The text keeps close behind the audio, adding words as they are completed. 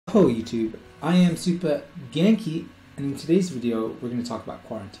Hello YouTube, I am Super Genki, and in today's video we're going to talk about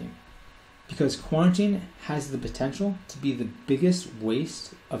quarantine. Because quarantine has the potential to be the biggest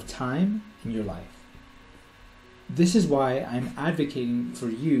waste of time in your life. This is why I'm advocating for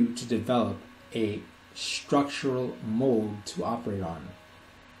you to develop a structural mold to operate on.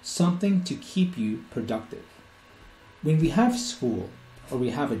 Something to keep you productive. When we have school or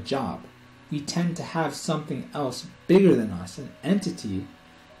we have a job, we tend to have something else bigger than us, an entity,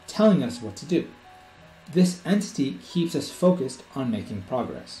 telling us what to do. This entity keeps us focused on making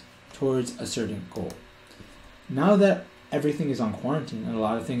progress towards a certain goal. Now that everything is on quarantine and a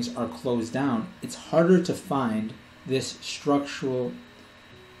lot of things are closed down, it's harder to find this structural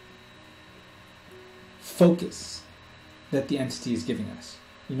focus that the entity is giving us.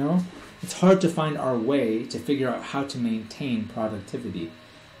 It's hard to find our way to figure out how to maintain productivity.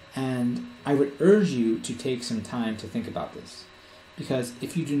 And I would urge you to take some time to think about this. Because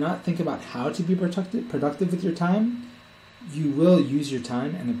if you do not think about how to be productive with your time, you will use your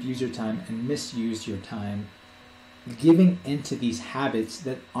time and abuse your time and misuse your time, giving into these habits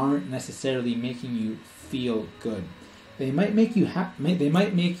that aren't necessarily making you feel good. They might make you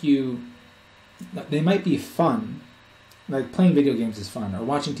they might be fun, like playing video games is fun, or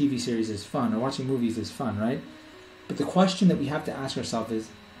watching TV series is fun, or watching movies is fun, right? But the question that we have to ask ourselves is,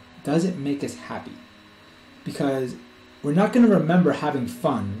 does it make us happy? Because we're not going to remember having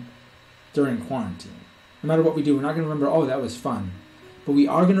fun during quarantine. No matter what we do, we're not going to remember, oh, that was fun. But we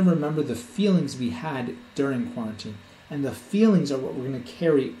are going to remember the feelings we had during quarantine. And the feelings are what we're going to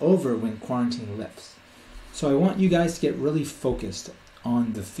carry over when quarantine lifts. So I want you guys to get really focused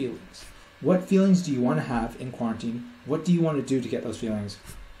on the feelings. What feelings do you want to have in quarantine? What do you want to do to get those feelings?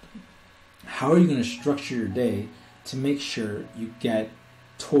 How are you going to structure your day to make sure you get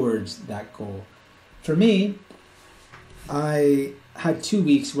towards that goal? For me, I had 2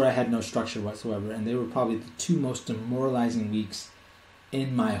 weeks where I had no structure whatsoever, and they were probably the two most demoralizing weeks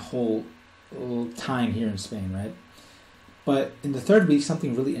in my whole time here in Spain, right? But in the third week,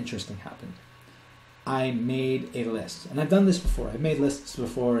 something really interesting happened. I made a list, and I've done this before. I've made lists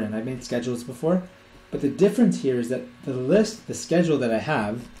before, and I've made schedules before, but the difference here is that the schedule that I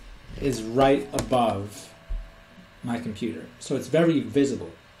have is right above my computer, so it's very visible.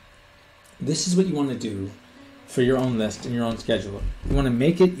 This is what you want to do for your own list and your own schedule. You want to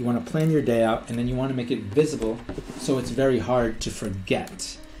make it, you want to plan your day out, and then you want to make it visible so it's very hard to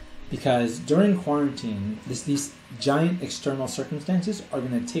forget. Because during quarantine, these giant external circumstances are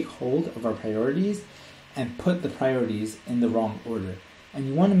going to take hold of our priorities and put the priorities in the wrong order. And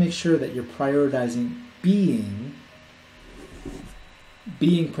you want to make sure that you're prioritizing being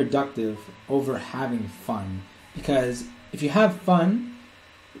productive over having fun. Because if you have fun,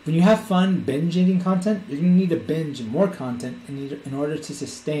 when you have fun binge eating content, you're going to need to binge more content in order to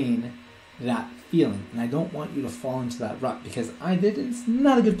sustain that feeling. And I don't want you to fall into that rut, because I did. It's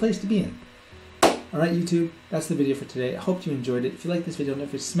not a good place to be in. Alright YouTube, that's the video for today. I hope you enjoyed it. If you like this video, don't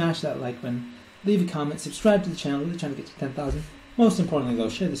forget to smash that like button, leave a comment, subscribe to the channel. We're really trying to get to 10,000. Most importantly though,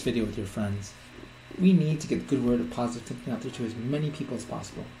 share this video with your friends. We need to get the good word of positive thinking out there to as many people as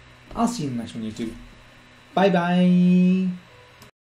possible. I'll see you in the next one, YouTube. Bye bye!